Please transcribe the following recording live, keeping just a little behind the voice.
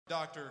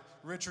Dr.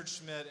 Richard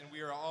Schmidt, and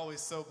we are always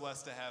so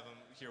blessed to have him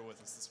here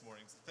with us this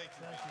morning. So thank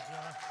you. Thank you,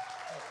 John.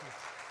 Thank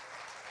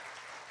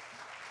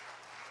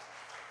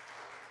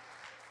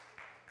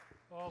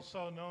you.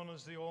 Also known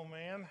as the old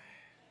man.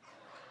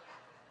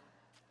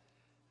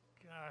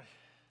 Gosh.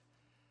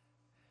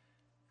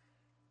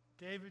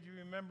 David, you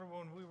remember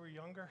when we were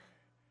younger?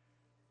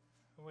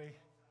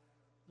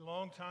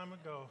 Long time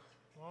ago.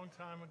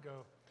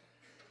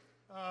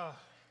 I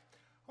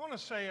want to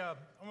say a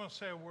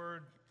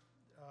word.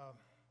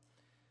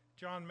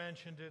 John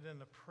mentioned it in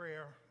the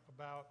prayer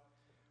about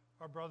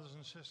our brothers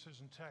and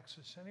sisters in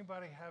Texas.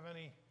 Anybody have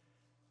any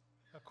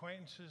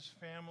acquaintances,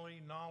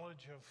 family,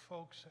 knowledge of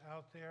folks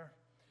out there?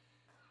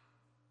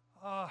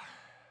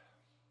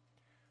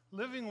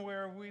 Living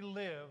where we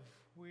live,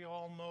 we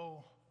all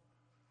know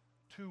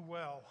too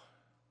well.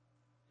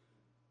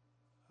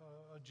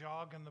 A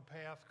jog in the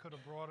path could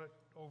have brought it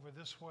over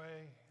this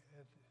way.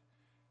 It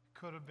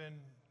could have been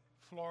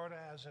Florida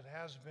as it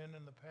has been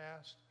in the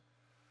past.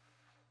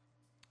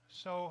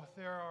 So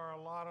there are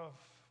a lot of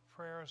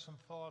prayers and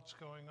thoughts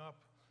going up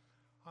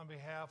on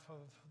behalf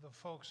of the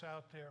folks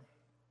out there.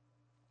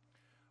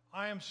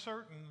 I am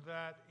certain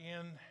that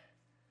in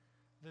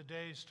the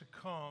days to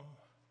come,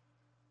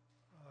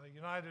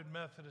 United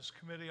Methodist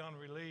Committee on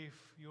Relief,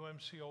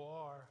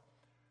 UMCOR,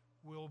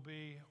 will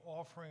be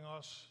offering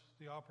us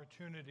the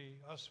opportunity,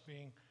 us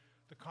being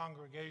the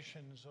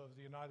congregations of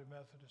the United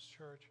Methodist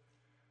Church,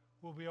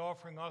 will be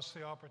offering us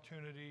the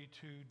opportunity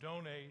to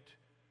donate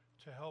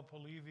to help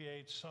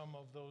alleviate some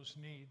of those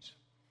needs.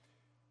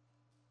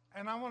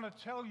 And I want to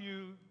tell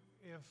you,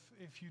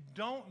 if you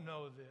don't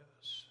know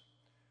this,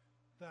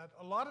 that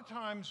a lot of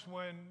times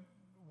when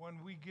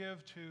we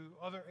give to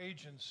other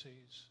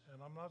agencies,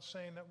 and I'm not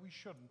saying that we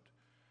shouldn't,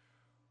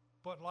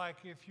 but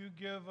like if you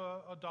give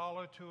a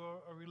dollar to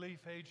a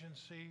relief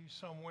agency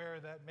somewhere,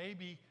 that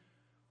maybe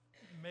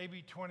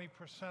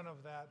 20%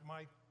 of that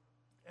might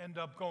end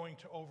up going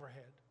to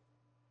overhead.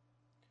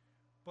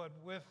 But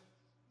with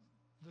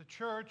the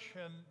church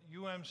and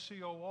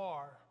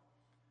UMCOR,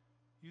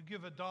 you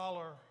give a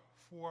dollar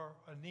for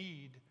a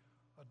need,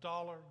 a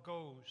dollar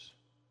goes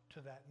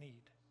to that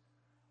need.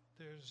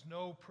 There's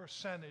no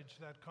percentage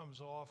that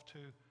comes off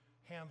to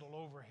handle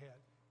overhead.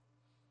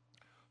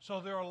 So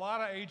there are a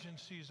lot of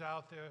agencies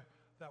out there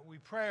that we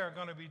pray are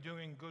going to be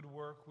doing good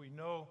work. We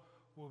know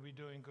will be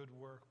doing good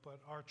work, but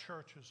our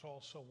church is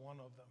also one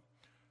of them.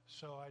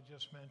 So I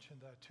just mentioned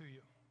that to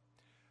you.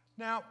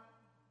 Now,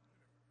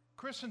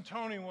 Chris and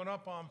Tony went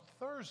up on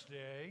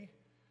Thursday,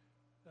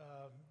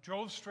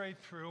 drove straight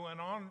through, and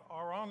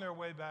are on their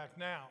way back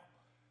now.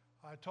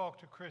 I talked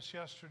to Chris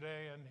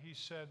yesterday, and he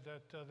said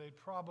that they'd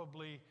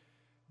probably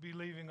be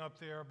leaving up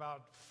there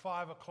about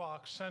 5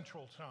 o'clock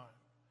Central Time,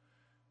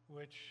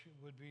 which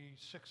would be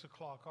 6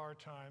 o'clock our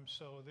time,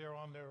 so they're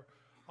on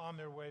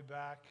their way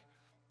back.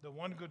 The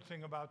one good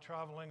thing about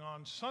traveling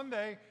on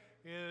Sunday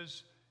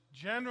is,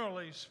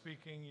 generally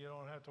speaking, you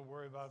don't have to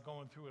worry about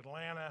going through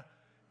Atlanta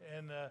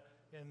and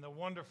the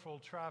wonderful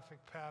traffic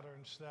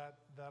patterns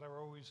that are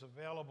always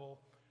available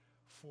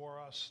for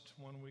us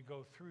when we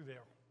go through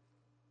there.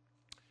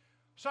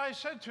 So I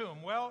said to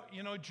him, well,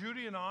 you know,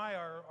 Judy and I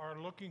are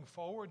looking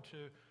forward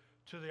to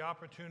the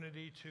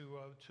opportunity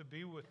to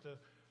be with the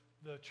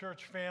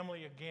church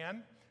family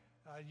again.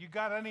 You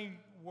got any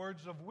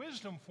words of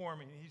wisdom for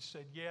me? He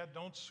said, yeah,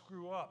 don't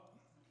screw up.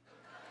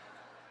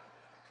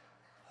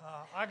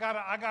 I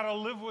gotta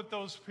live with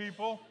those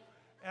people,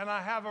 and I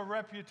have a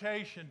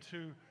reputation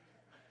to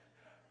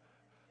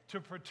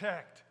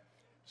protect.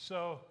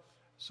 So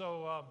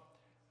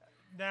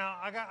now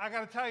I got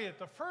to tell you, at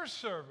the first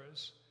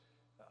service,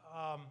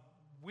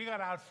 we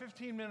got out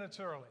 15 minutes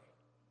early,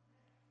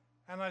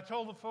 and I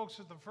told the folks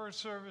at the first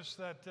service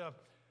that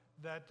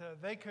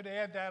they could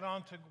add that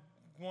on to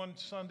one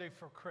Sunday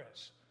for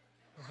Chris.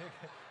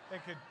 They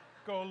could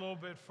go a little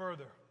bit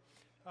further.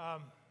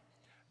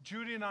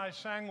 Judy and I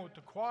sang with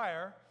the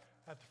choir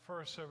at the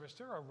first service.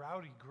 They're a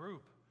rowdy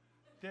group.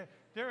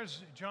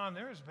 John,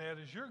 they're as bad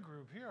as your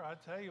group here. I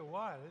tell you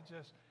what,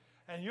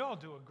 and you all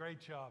do a great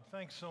job.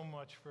 Thanks so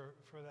much for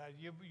that.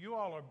 You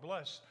all are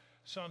blessed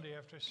Sunday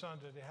after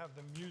Sunday to have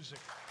the music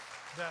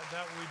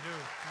that we do.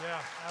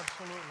 Yeah,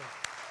 absolutely.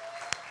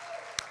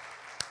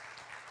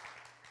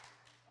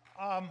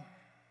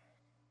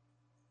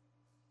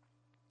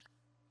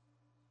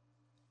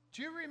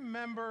 Do you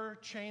remember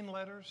chain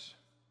letters?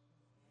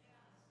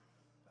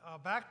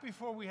 Back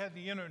before we had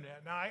the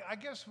internet. Now, I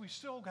guess we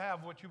still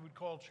have what you would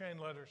call chain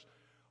letters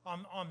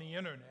on the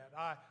internet.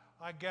 I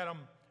get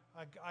them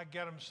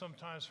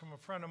sometimes from a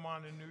friend of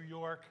mine in New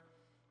York.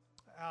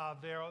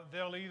 They're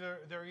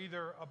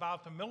either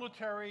about the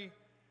military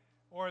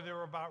or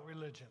they're about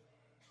religion.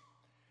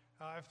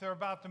 If they're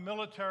about the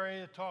military,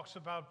 it talks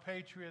about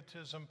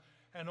patriotism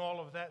and all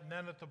of that. And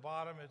then at the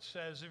bottom it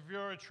says, if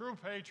you're a true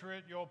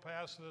patriot, you'll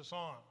pass this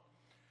on.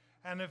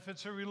 And if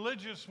it's a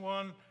religious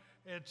one,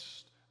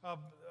 it's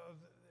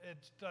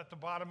at the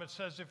bottom it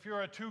says, if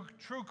you're a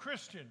true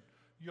Christian,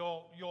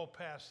 you'll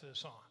pass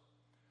this on.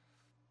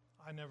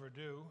 I never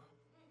do.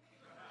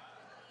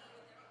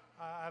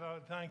 I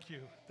don't, thank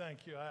you.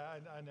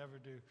 I never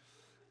do.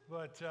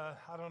 But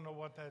I don't know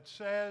what that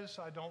says.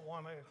 I don't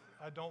want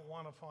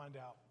to find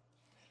out.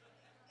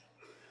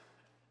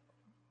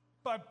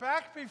 But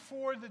back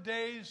before the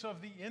days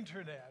of the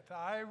internet,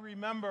 I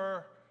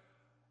remember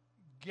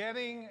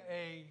getting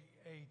a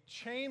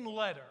chain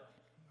letter,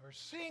 or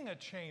seeing a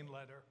chain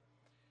letter,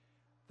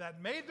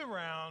 that made the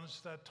rounds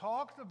that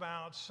talked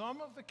about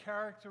some of the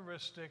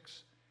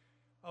characteristics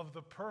of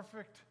the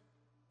perfect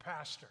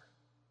pastor.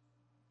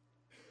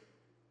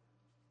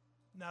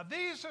 Now,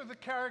 these are the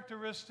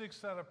characteristics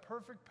that a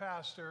perfect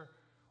pastor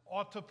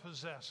ought to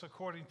possess,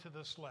 according to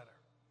this letter.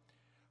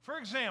 For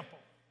example,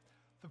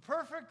 the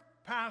perfect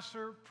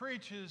pastor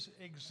preaches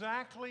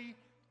exactly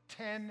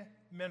 10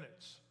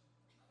 minutes.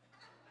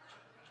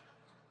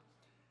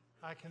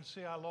 I can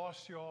see I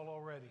lost you all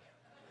already.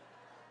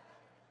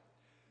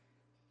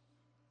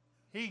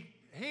 He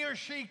or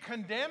she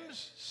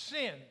condemns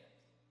sin,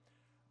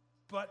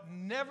 but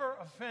never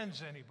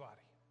offends anybody.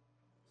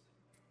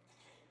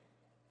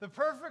 The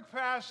perfect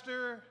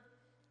pastor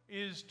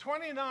is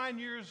 29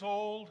 years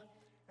old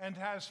and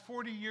has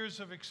 40 years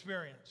of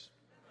experience.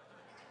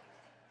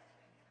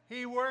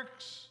 He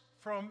works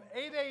from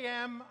 8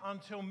 a.m.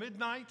 until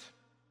midnight.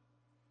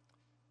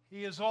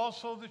 He is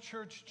also the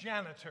church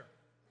janitor.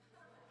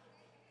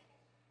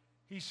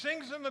 He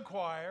sings in the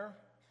choir,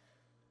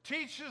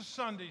 teaches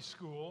Sunday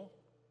school,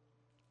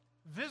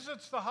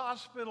 visits the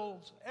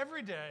hospitals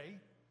every day,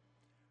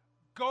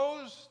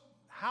 goes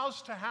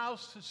house to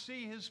house to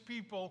see his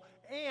people,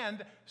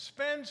 and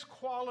spends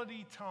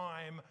quality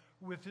time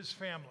with his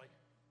family.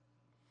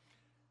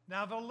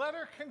 Now, the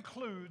letter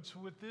concludes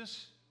with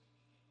this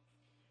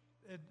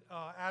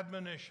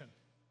admonition.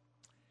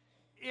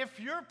 If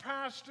your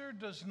pastor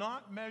does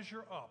not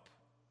measure up,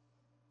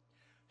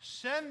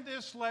 send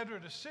this letter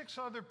to 6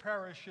 other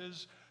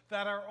parishes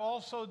that are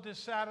also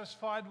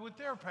dissatisfied with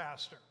their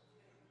pastor.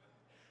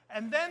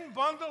 And then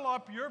bundle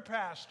up your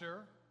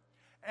pastor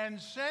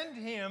and send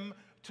him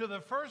to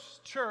the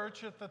first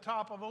church at the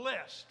top of the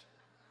list.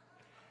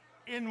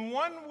 In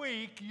 1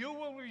 week, you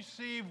will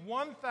receive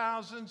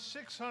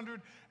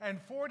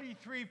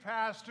 1,643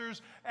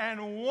 pastors,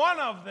 and one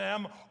of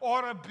them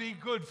ought to be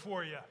good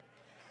for you.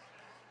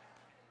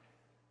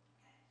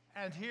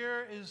 And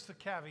here is the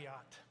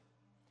caveat.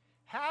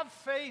 Have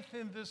faith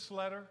in this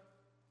letter.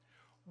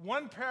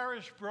 One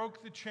parish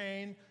broke the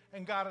chain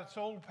and got its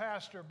old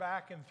pastor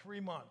back in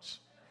 3 months.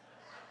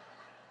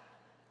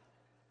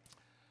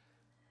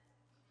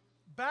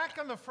 Back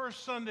on the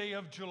first Sunday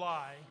of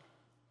July,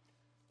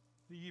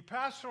 the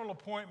pastoral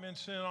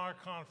appointments in our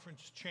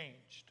conference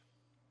changed.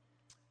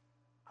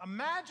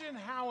 Imagine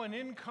how an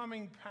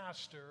incoming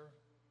pastor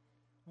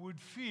would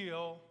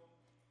feel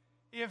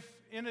if,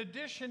 in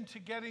addition to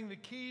getting the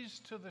keys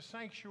to the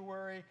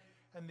sanctuary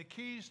and the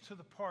keys to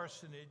the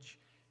parsonage,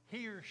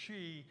 he or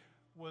she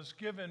was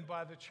given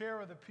by the chair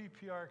of the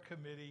PPR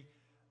committee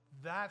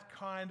that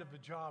kind of a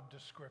job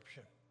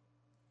description.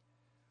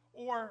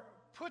 Or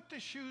put the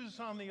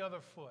shoes on the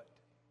other foot.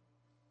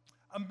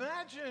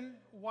 Imagine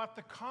what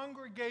the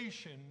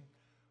congregation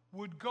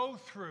would go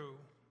through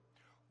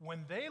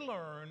when they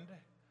learned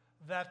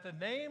that the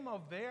name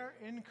of their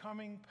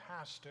incoming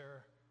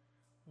pastor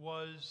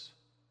was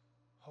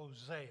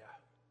Hosea.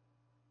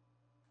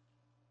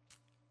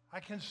 I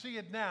can see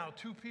it now,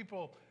 2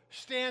 people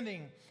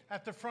standing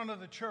at the front of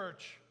the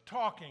church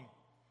talking.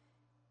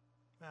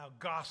 Now,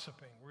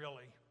 gossiping,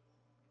 really.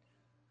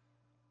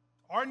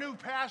 Our new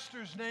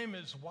pastor's name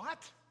is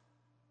what?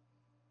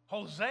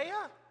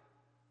 Hosea?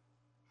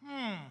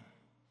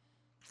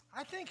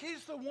 I think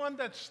he's the one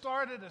that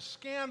started a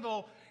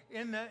scandal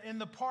in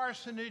the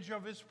parsonage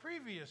of his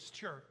previous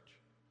church.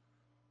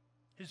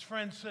 His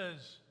friend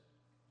says,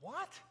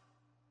 what?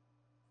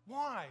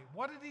 Why?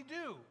 What did he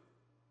do?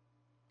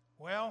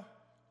 Well,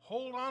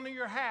 hold on to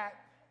your hat.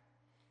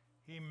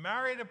 He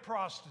married a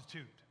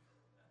prostitute.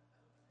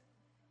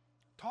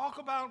 Talk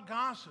about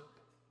gossip.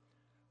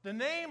 The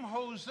name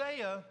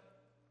Hosea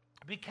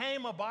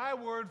became a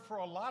byword for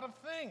a lot of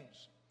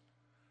things.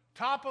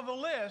 Top of the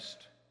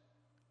list,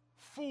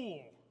 fool.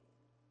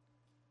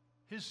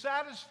 His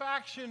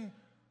satisfaction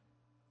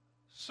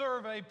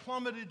survey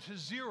plummeted to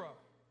 0.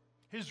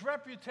 His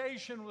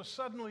reputation was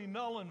suddenly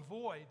null and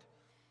void.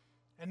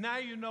 And now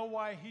you know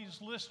why he's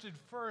listed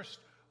first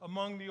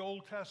among the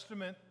Old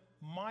Testament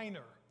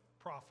minor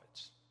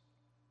prophets.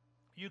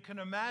 You can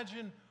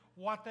imagine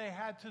what they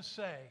had to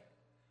say.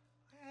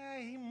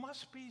 He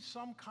must be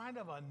some kind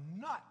of a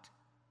nut.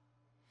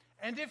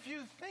 And if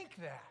you think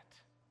that,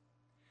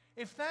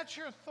 if that's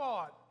your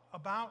thought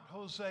about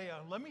Hosea,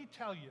 let me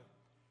tell you,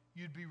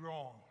 you'd be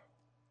wrong.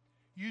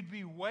 You'd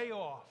be way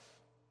off.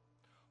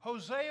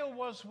 Hosea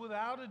was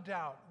without a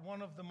doubt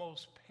one of the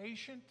most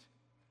patient,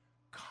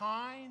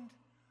 kind,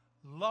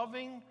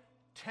 loving,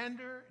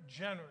 tender,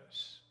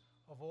 generous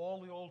of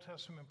all the Old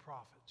Testament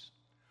prophets.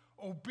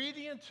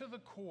 Obedient to the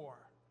core,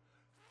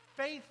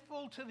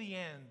 faithful to the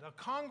end. A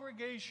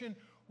congregation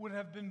would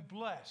have been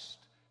blessed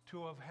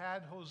to have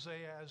had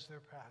Hosea as their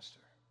pastor.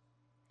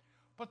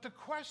 But the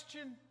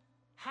question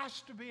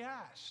has to be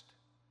asked,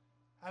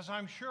 as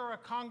I'm sure a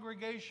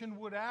congregation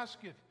would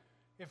ask it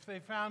if they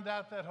found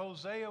out that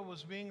Hosea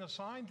was being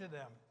assigned to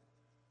them.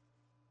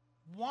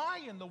 Why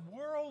in the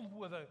world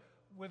would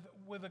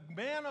a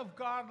man of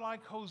God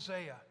like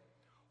Hosea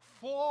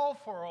fall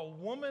for a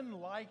woman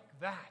like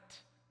that?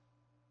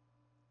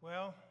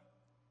 Well,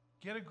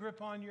 get a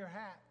grip on your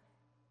hat,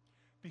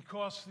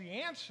 because the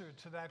answer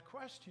to that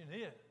question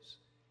is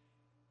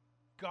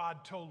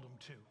God told him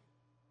to.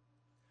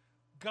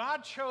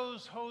 God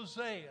chose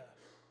Hosea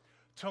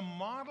to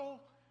model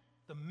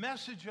the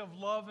message of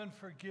love and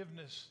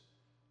forgiveness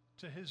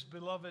to his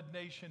beloved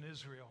nation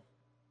Israel.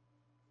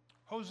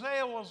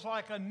 Hosea was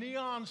like a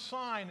neon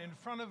sign in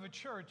front of a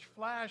church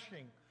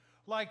flashing,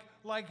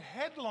 like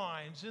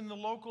headlines in the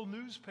local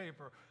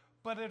newspaper,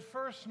 but at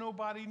first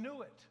nobody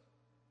knew it.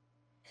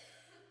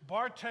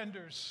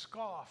 Bartenders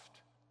scoffed,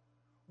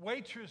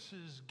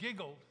 waitresses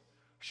giggled,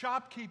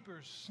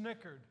 shopkeepers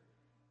snickered,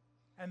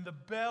 and the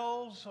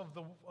bells of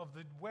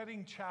the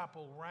wedding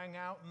chapel rang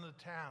out in the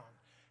town.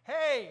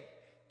 Hey,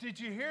 did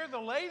you hear the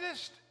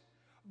latest?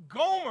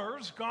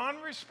 Gomer's gone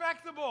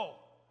respectable.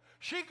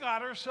 She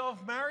got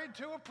herself married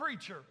to a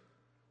preacher.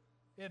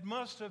 It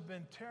must have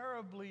been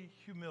terribly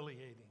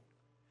humiliating.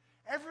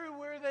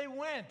 Everywhere they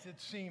went,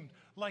 it seemed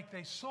like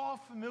they saw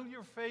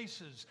familiar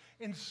faces,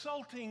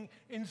 insulting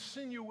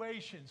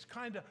insinuations,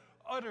 kind of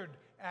uttered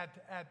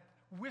at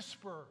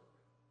whisper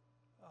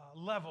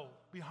level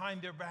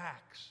behind their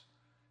backs.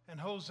 And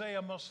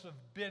Hosea must have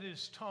bit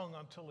his tongue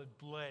until it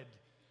bled.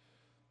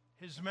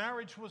 His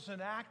marriage was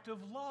an act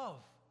of love,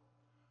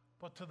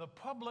 but to the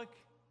public,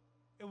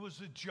 it was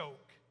a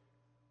joke.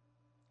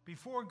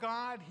 Before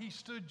God, he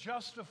stood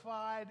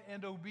justified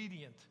and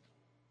obedient.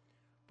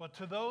 But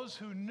to those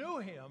who knew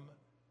him,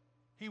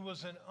 he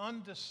was an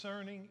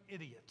undiscerning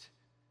idiot.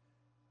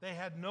 They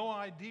had no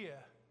idea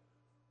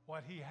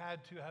what he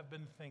had to have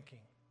been thinking.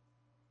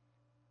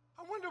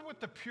 I wonder what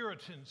the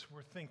Puritans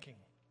were thinking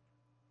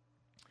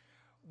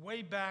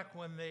way back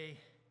when they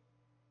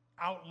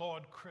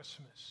outlawed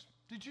Christmas.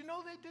 Did you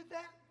know they did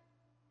that?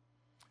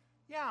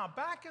 Yeah,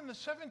 back in the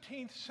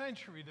 17th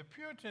century, the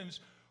Puritans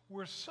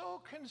were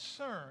so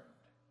concerned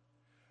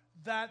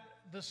that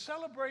the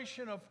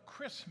celebration of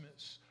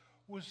Christmas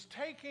was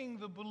taking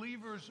the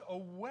believers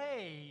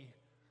away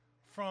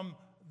from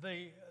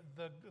the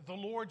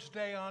Lord's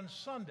Day on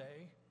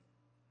Sunday,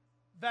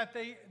 that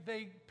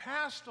they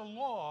passed a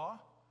law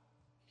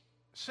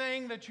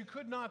saying that you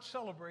could not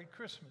celebrate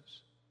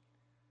Christmas.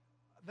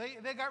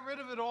 They got rid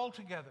of it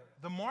altogether.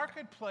 The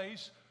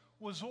marketplace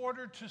was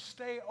ordered to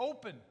stay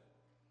open,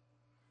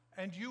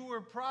 and you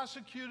were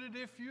prosecuted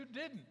if you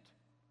didn't.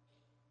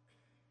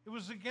 It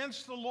was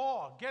against the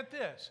law. Get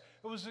this.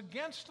 It was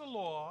against the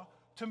law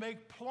to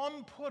make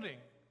plum pudding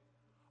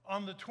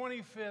on the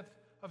 25th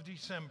of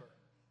December.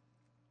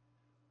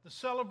 The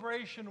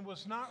celebration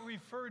was not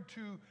referred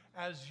to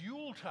as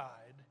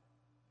Yuletide,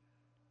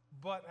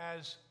 but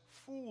as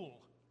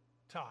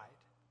Fooltide.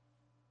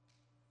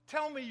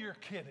 Tell me you're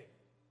kidding.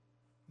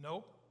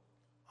 Nope,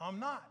 I'm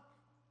not.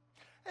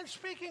 And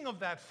speaking of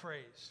that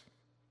phrase,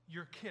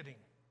 you're kidding.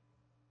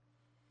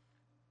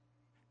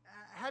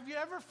 Have you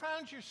ever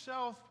found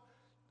yourself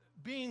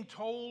being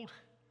told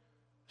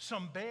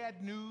some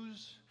bad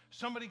news?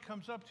 Somebody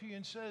comes up to you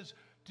and says,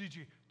 Did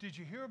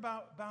you hear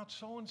about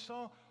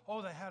so-and-so?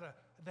 Oh, they had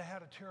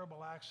a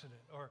terrible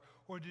accident.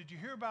 Or did you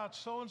hear about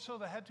so-and-so?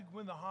 They had to go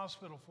in the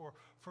hospital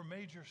for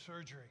major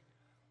surgery.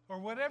 Or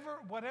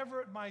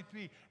whatever it might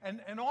be.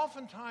 And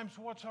oftentimes,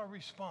 what's our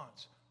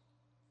response?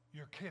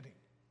 You're kidding.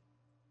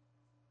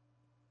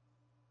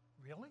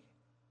 Really?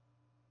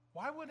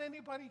 Why would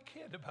anybody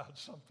kid about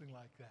something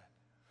like that?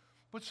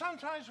 But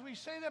sometimes we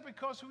say that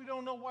because we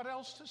don't know what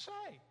else to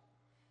say.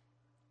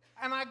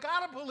 And I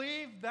gotta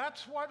believe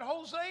that's what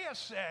Hosea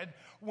said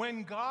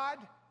when God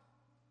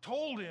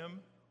told him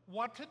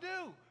what to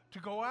do, to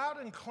go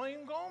out and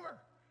claim Gomer.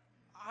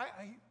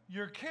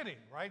 You're kidding,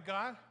 right,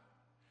 God?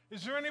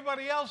 Is there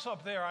anybody else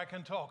up there I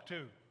can talk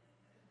to?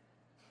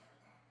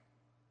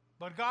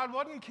 But God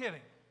wasn't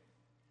kidding.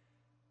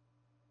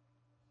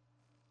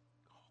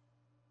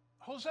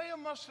 Hosea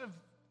must have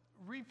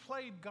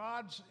replayed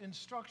God's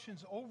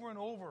instructions over and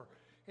over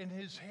in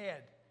his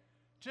head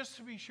just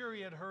to be sure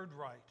he had heard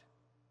right.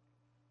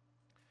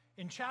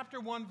 In chapter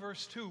 1,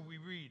 verse 2, we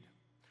read,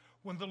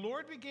 When the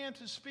Lord began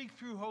to speak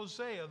through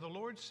Hosea, the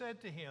Lord said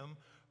to him,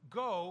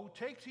 Go,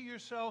 take to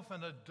yourself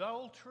an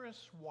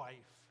adulterous wife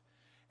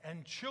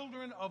and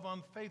children of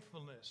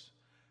unfaithfulness,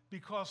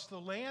 because the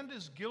land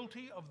is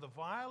guilty of the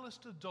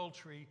vilest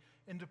adultery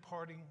in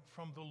departing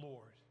from the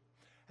Lord.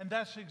 And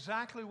that's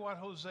exactly what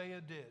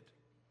Hosea did.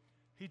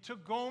 He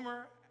took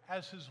Gomer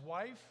as his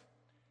wife,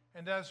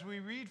 and as we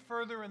read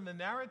further in the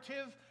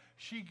narrative,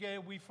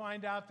 we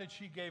find out that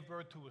she gave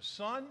birth to a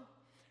son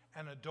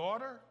and a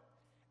daughter,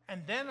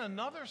 and then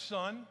another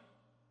son,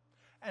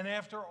 and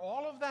after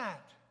all of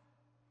that,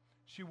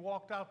 she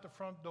walked out the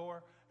front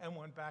door and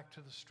went back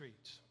to the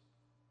streets.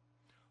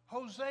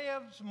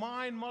 Hosea's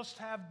mind must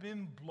have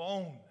been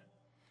blown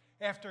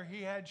after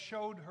he had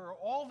showed her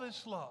all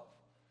this love.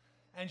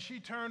 And she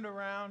turned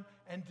around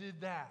and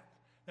did that.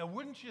 Now,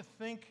 wouldn't you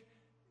think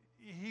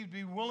he'd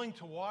be willing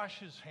to wash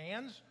his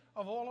hands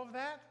of all of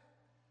that?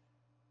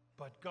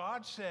 But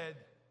God said,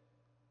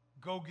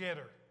 go get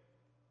her.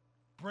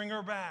 Bring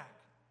her back.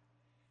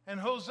 And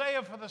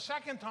Hosea, for the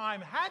second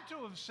time, had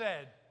to have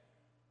said,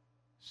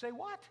 say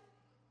what?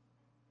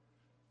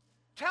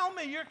 Tell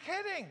me you're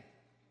kidding.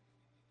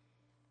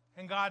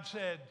 And God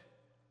said,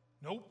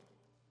 nope,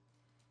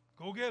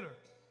 go get her.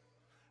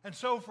 And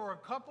so for a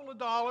couple of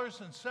dollars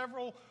and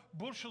several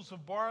bushels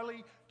of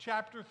barley,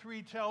 chapter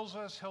 3 tells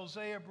us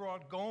Hosea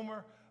brought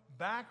Gomer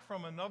back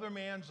from another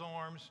man's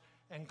arms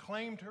and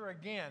claimed her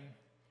again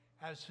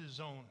as his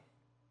own.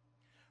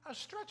 Now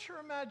stretch your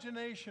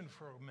imagination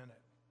for a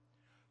minute.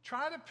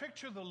 Try to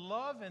picture the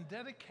love and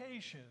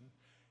dedication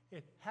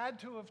it had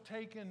to have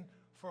taken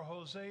for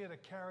Hosea to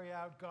carry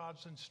out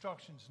God's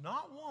instructions,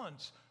 not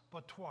once,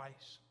 but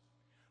twice.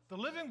 The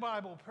Living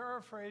Bible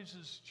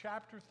paraphrases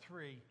chapter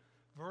 3,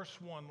 verse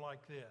 1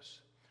 like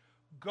this: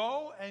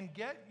 go and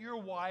get your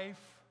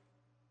wife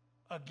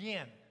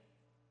again,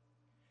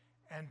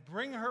 and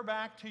bring her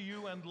back to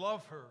you and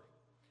love her,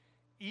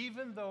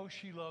 even though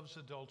she loves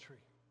adultery.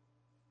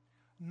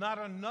 Not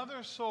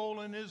another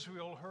soul in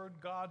Israel heard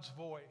God's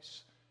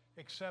voice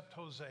except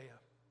Hosea.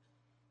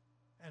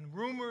 And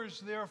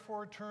rumors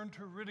therefore turned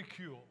to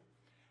ridicule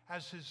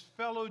as his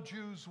fellow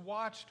Jews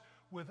watched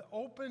with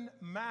open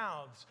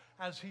mouths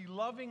as he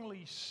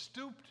lovingly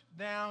stooped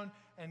down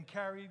and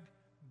carried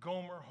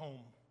Gomer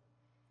home.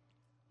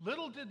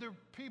 Little did the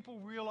people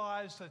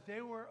realize that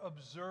they were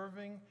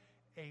observing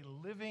a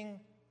living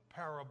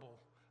parable,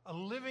 a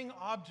living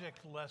object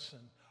lesson,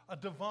 a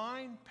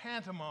divine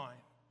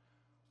pantomime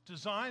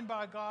designed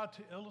by God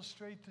to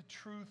illustrate the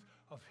truth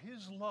of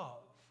his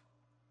love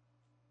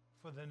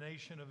for the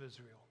nation of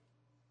Israel.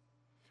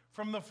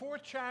 From the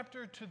 4th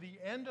chapter to the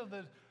end of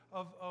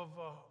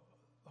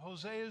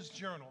Hosea's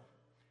journal,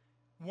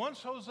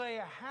 once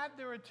Hosea had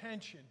their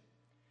attention,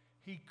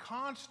 he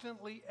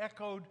constantly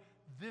echoed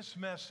this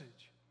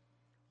message: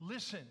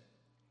 listen,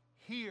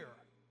 hear,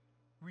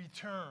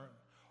 return,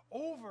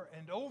 over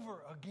and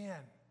over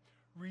again.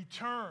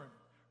 Return,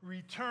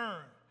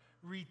 return,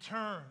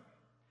 return.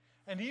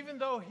 And even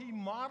though he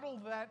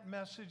modeled that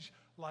message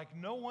like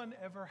no one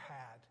ever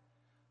had,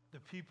 the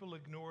people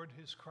ignored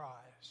his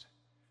cries.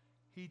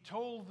 He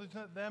told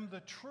them the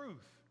truth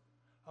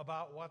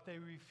about what they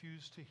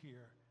refused to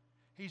hear.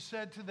 He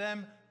said to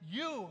them,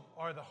 you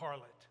are the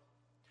harlot.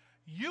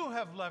 You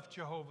have left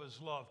Jehovah's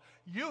love.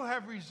 You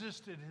have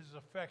resisted his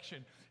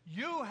affection.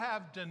 You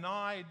have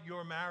denied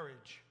your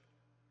marriage.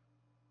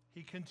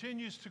 He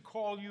continues to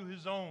call you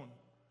his own,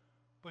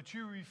 but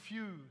you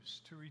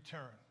refuse to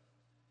return.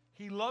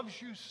 He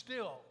loves you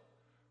still.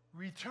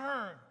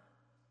 Return.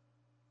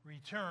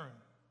 Return.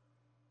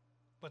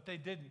 But they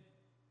didn't.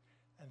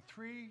 And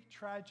 3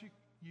 tragic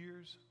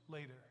years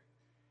later,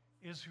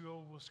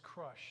 Israel was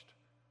crushed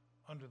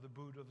under the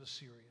boot of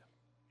Assyria.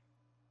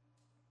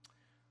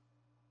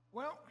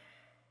 Well,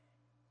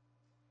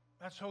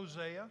 that's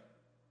Hosea,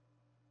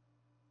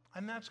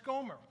 and that's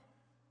Gomer.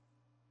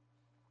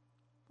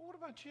 But what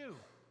about you?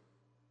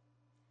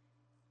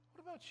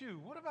 What about you?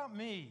 What about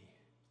me?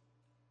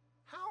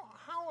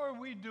 How are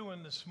we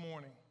doing this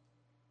morning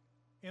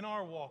in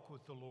our walk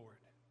with the Lord?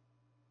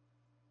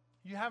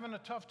 You having a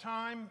tough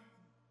time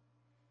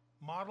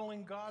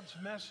modeling God's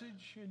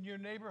message in your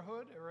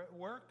neighborhood or at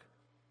work?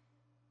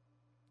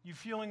 You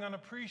feeling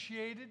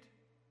unappreciated,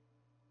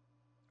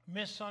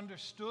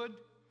 misunderstood,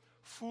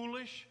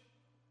 foolish,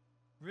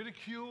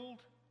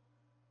 ridiculed?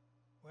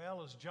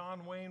 Well, as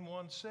John Wayne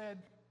once said,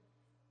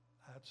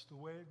 that's the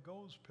way it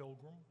goes,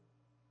 pilgrim.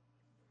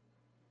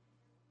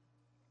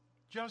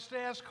 Just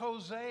ask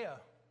Hosea.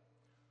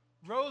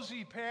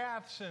 Rosy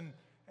paths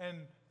and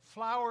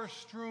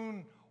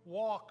flower-strewn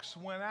walks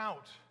went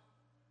out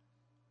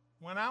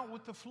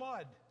with the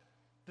flood.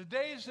 The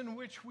days in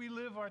which we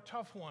live are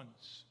tough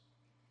ones,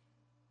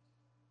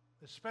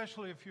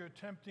 especially if you're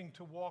attempting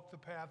to walk the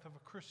path of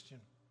a Christian.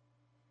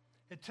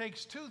 It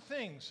takes 2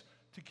 things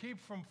to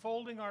keep from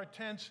folding our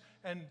tents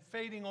and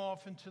fading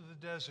off into the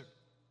desert: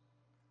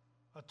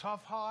 a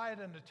tough hide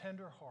and a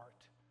tender heart.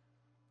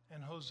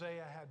 And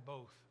Hosea had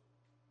both.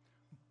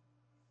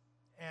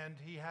 And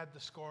he had the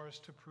scars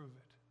to prove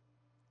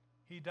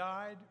it. He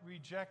died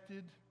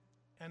rejected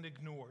and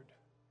ignored.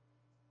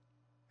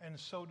 And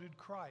so did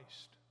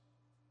Christ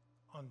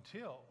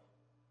until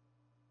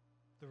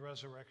the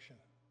resurrection.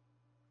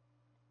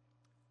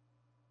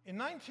 In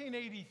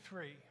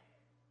 1983,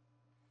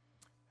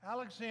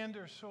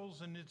 Alexander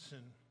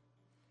Solzhenitsyn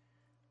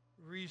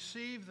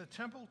received the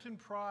Templeton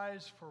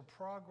Prize for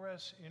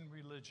Progress in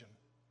Religion.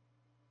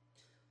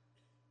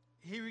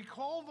 He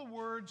recalled the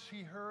words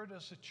he heard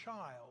as a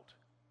child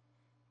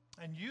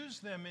and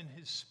used them in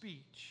his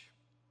speech.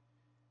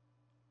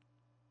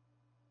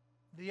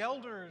 The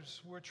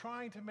elders were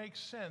trying to make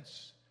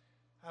sense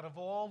out of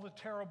all the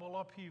terrible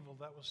upheaval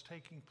that was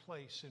taking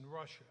place in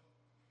Russia.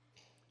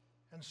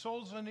 And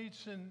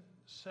Solzhenitsyn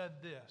said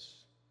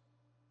this,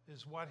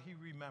 is what he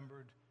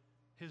remembered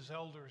his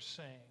elders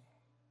saying: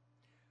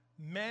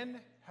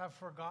 men have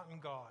forgotten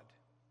God.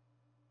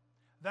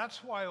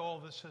 That's why all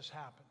this has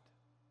happened.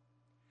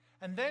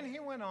 And then he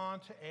went on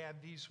to add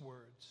these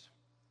words.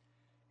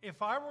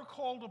 If I were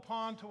called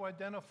upon to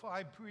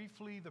identify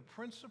briefly the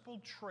principal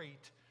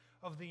trait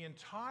of the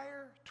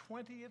entire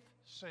 20th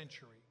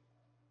century,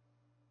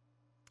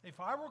 if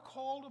I were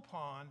called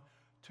upon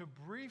to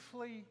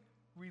briefly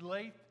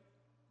relate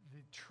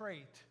the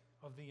trait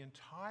of the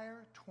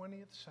entire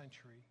 20th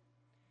century,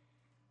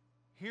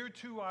 here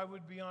too I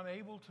would be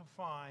unable to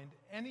find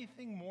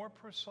anything more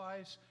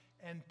precise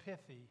and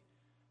pithy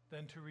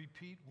than to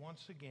repeat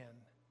once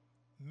again,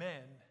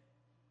 men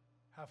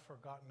have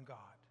forgotten God.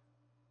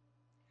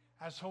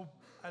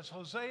 As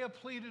Hosea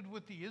pleaded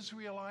with the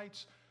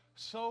Israelites,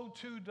 so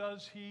too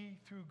does he,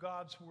 through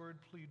God's word,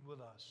 plead with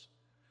us.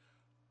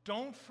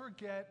 Don't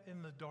forget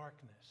in the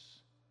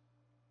darkness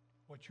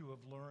what you have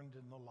learned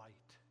in the light.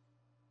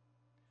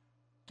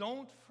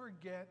 Don't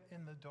forget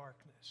in the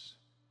darkness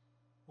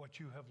what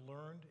you have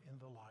learned in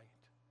the light.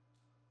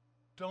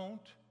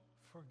 Don't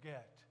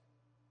forget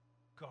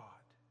God.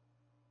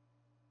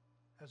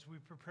 As we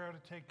prepare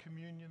to take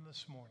communion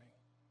this morning,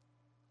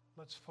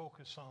 let's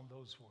focus on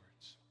those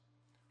words.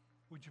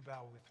 Would you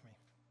bow with me?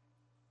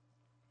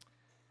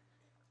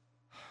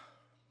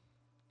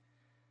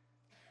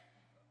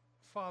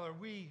 Father,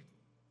 we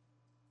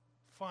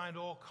find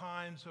all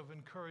kinds of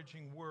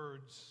encouraging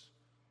words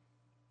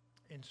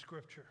in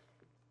Scripture.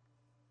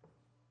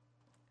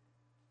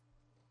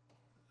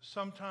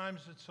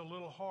 Sometimes it's a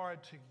little hard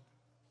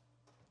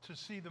to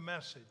see the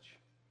message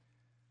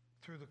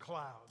through the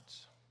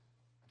clouds.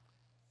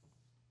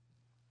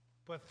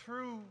 But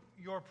through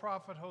your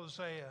prophet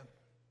Hosea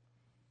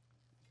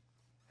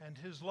and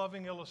his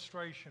loving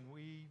illustration,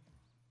 we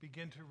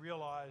begin to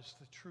realize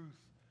the truth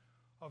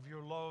of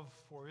your love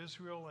for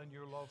Israel and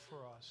your love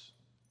for us.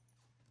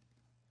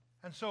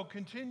 And so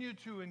continue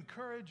to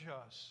encourage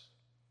us.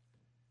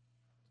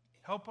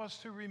 Help us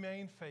to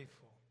remain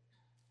faithful.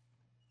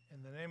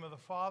 In the name of the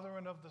Father,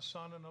 and of the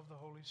Son, and of the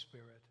Holy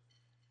Spirit.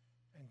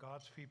 And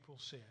God's people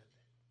said,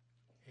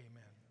 amen.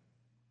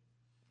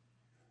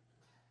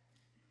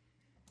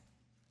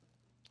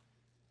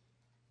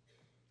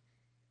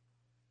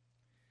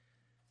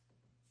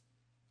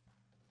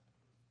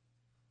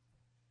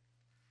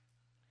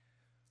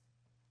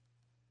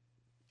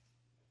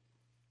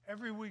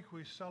 Every week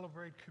we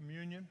celebrate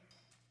communion,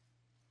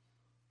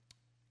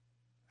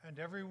 and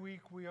every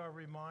week we are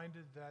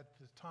reminded that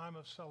the time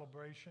of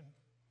celebration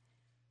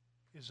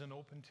is an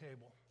open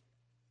table.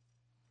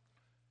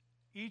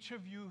 Each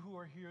of you who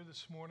are here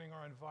this morning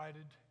are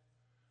invited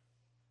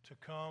to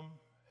come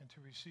and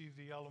to receive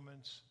the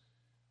elements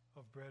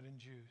of bread and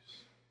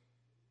juice.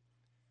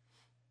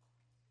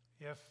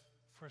 If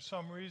for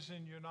some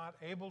reason you're not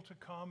able to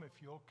come,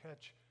 if you'll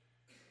catch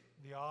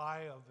the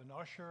eye of an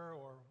usher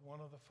or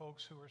one of the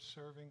folks who are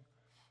serving,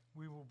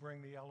 we will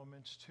bring the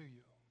elements to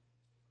you.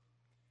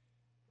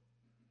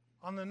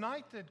 On the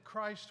night that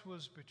Christ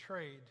was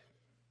betrayed,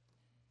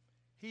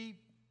 he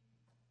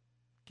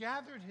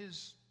gathered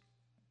his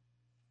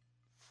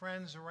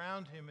friends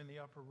around him in the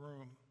upper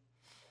room.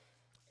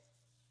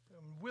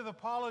 With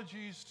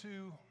apologies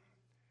to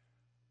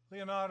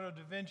Leonardo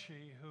da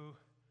Vinci,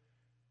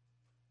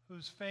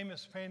 whose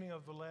famous painting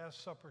of the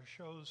Last Supper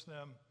shows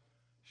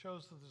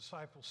the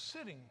disciples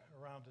sitting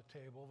around a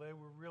table. They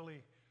were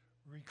really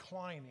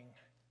reclining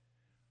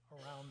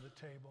around the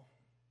table.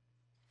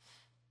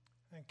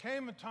 And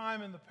came a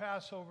time in the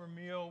Passover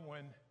meal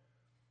when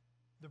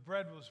the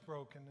bread was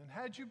broken. And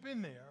had you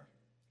been there,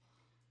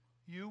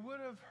 you would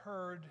have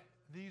heard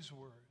these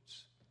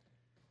words.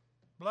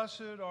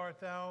 Blessed art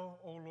thou,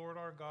 O Lord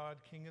our God,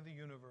 King of the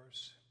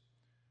universe,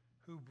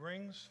 who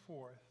brings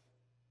forth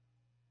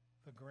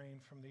the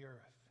grain from the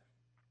earth.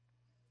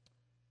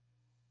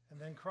 And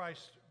then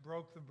Christ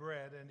broke the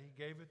bread and he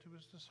gave it to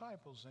his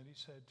disciples and he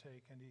said,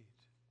 take and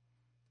eat.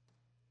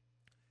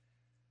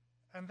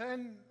 And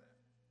then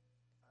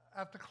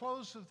at the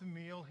close of the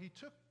meal, he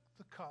took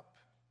the cup.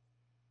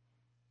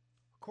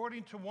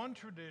 According to one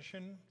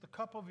tradition, the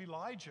cup of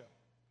Elijah,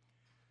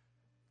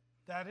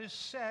 that is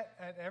set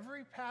at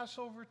every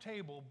Passover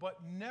table, but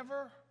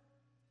never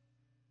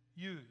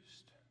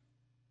used,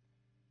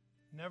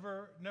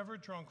 never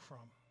drunk from.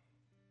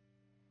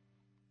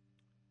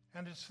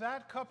 And it's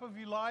that cup of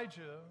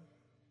Elijah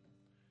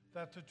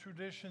that the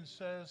tradition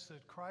says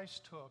that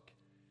Christ took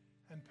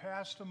and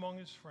passed among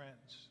his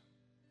friends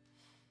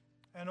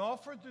and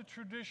offered the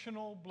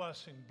traditional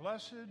blessing.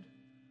 Blessed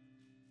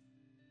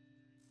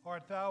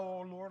art thou,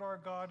 O Lord our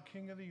God,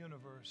 King of the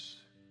universe,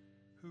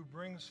 who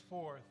brings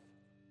forth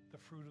the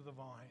fruit of the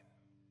vine.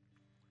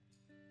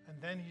 And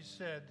then he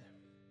said,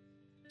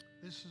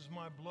 this is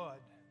my blood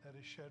that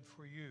is shed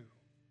for you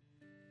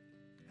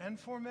and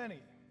for many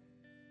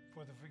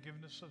for the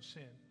forgiveness of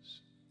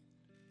sins.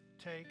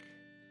 Take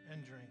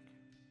and drink.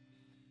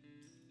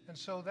 And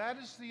so that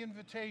is the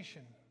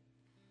invitation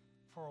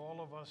for all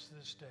of us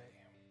this day.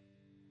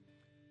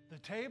 The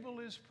table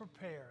is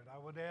prepared. I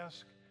would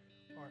ask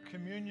our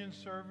communion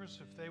servers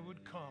if they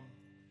would come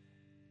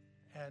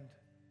and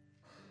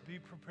be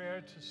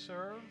prepared to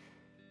serve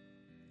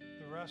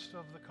the rest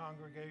of the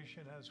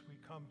congregation as we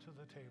come to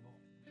the table.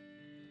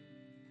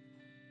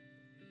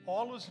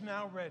 All is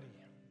now ready.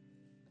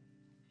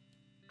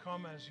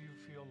 Come as you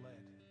feel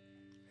led.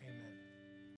 Amen.